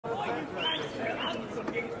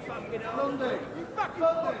Why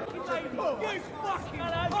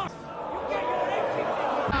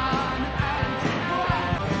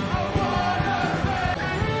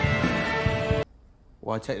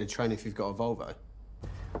take the train if you've got a Volvo?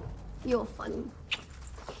 You're funny.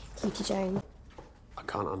 Cutie Joan. I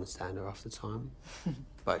can't understand her half the time,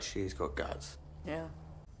 but she's got guts. Yeah.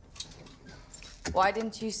 Why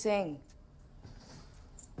didn't you sing?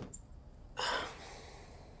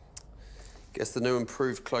 Guess the new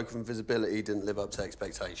improved cloak of invisibility didn't live up to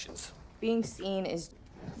expectations. Being seen is...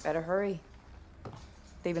 Better hurry.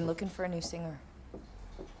 They've been looking for a new singer.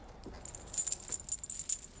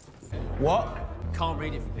 What? Can't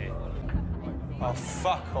read it from here. Oh,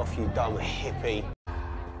 fuck off, you dumb hippie.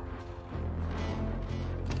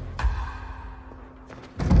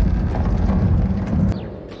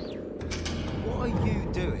 What are you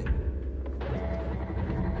doing?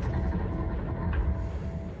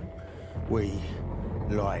 We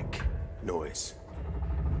like noise.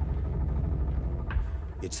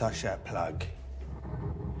 You touch that plug,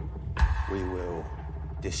 we will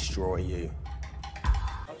destroy you.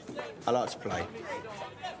 I like to play.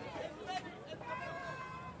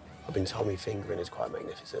 I've been told me fingering is quite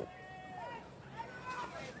magnificent.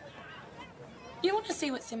 You want to see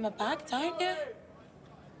what's in my bag, don't you?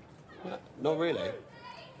 Not really.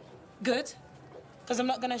 Good. Because I'm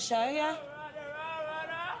not going to show you.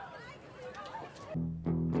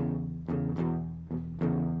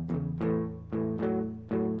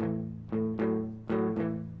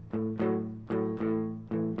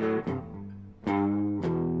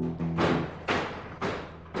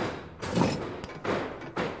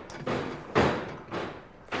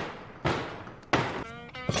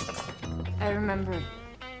 I remember.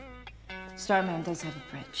 Starman does have a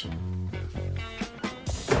bridge.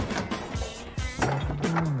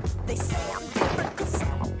 They say I'm different 'cause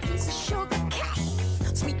I'm a piece of sugar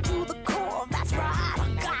cane. Sweet to the core, that's right, I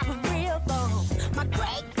got a rhythm. My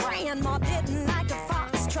great-grandma didn't like the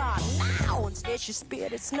foxtrot. Now instead she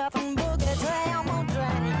spit, it's nothing but a dram on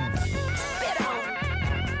dram. Spit on.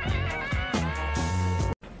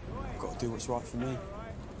 I've got to do what's right for me.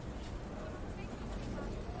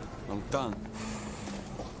 I'm done.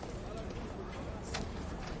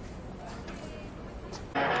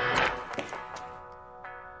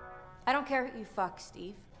 I don't care who you fuck,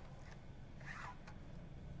 Steve.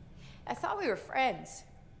 I thought we were friends.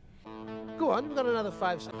 Go on, we've got another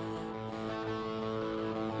 5 seconds.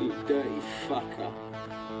 You dirty fucker.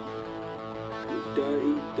 You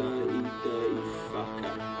dirty, dirty, dirty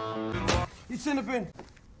fucker. It's in the bin.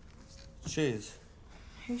 Cheers.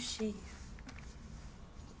 Who's she?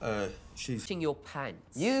 She's... Your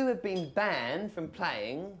pants. You have been banned from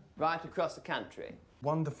playing right across the country.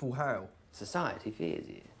 Wonderful how? Society fears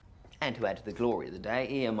you. And to add to the glory of the day,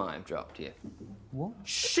 EMI have dropped you. What?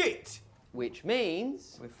 Shit! Which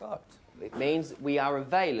means... We're fucked. It means we are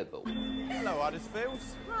available. Hello, Huddersfield.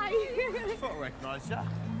 Hi. I thought I recognised you.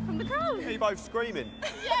 From the crowd. Are you both screaming?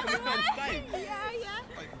 Yeah, Can we come stay? yeah.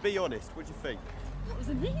 Be honest, what do you think? It was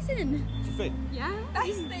amazing. What do you think? Yeah.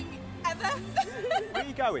 Best thing ever. Where are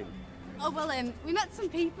you going? Oh, well, we met some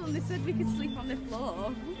people and they said we could sleep on the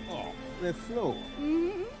floor. Oh, the floor?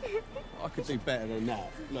 I could do better than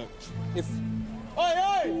that. Look, if...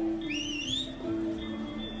 Oi!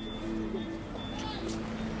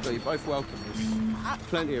 So you're both welcome. There's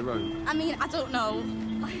plenty of room. I mean, I don't know.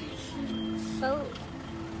 Well,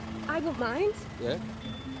 I won't mind. Yeah?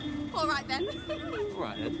 All right, then. All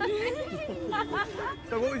right, then.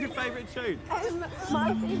 So what was your favourite tune?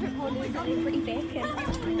 My favourite one is Pretty Bacon.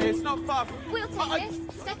 It's not far from... We'll take this.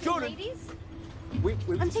 Step Jordan. in, ladies. We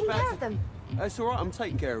I'm taking care of them. It's all right, I'm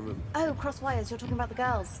taking care of them. Oh, cross wires. You're talking about the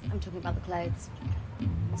girls. I'm talking about the clothes.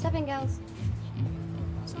 Step in, girls.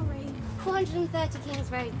 Sorry. 430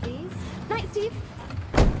 Kings Road, please. Night, Steve.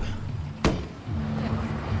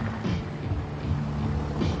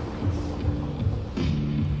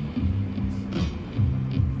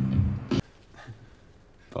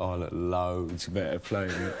 But I look loads better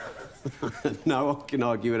playing it. No one can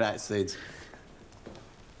argue with that, Sid.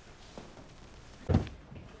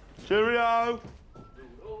 Cheerio!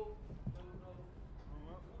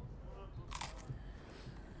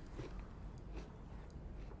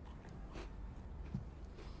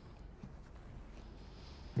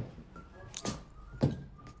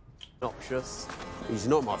 Noxious. He's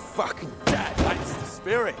not my fucking dad. That's the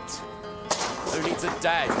spirit. Who needs a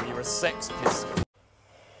dad when you're a sex pistol?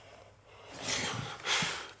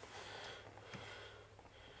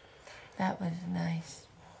 That was nice.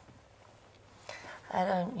 I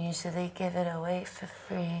don't usually give it away for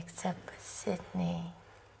free except with Sydney.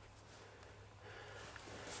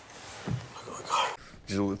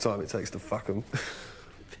 is all the time it takes to fuck them.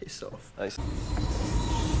 Piss off. Nice.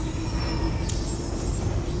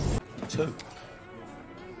 2.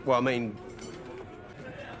 Well, I mean...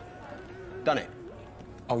 Done it?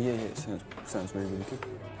 Oh, yeah, it sounds really, really good.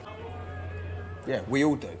 Yeah, we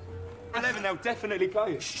all do. 11, they'll definitely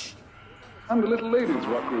play it. Shh. And the little ladies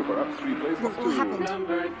rock group are up 3 places What happened?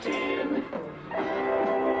 Number 10.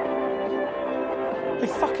 They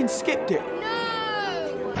fucking skipped it. No!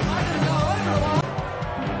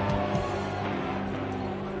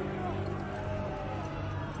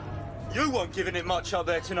 You weren't giving it much up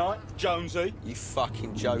there tonight, Jonesy. You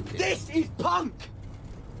fucking joking. This is punk!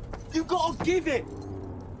 You gotta give it!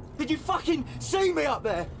 Did you fucking see me up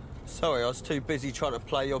there? Sorry, I was too busy trying to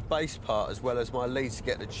play your bass part as well as my lead to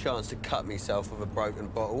get the chance to cut myself with a broken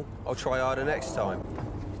bottle. I'll try harder next time.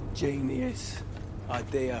 Genius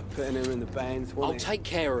idea, putting him in the band. I'll take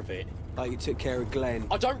care of it. Like you took care of Glenn.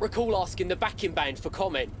 I don't recall asking the backing band for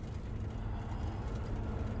comment.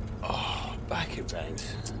 Oh, backing band.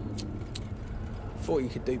 Thought you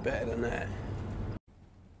could do better than that.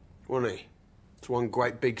 Wasn't he? It's one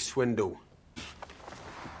great big swindle.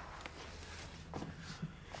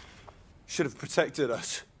 Should have protected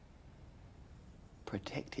us.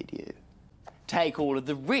 Protected you. Take all of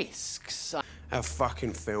the risks. Our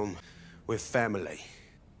fucking film. We're family.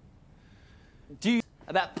 Do you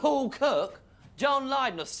about Paul Cook, John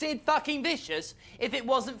Lydon, or Sid fucking Vicious if it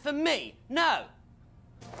wasn't for me? No.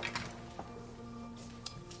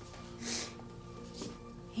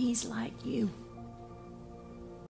 He's like you.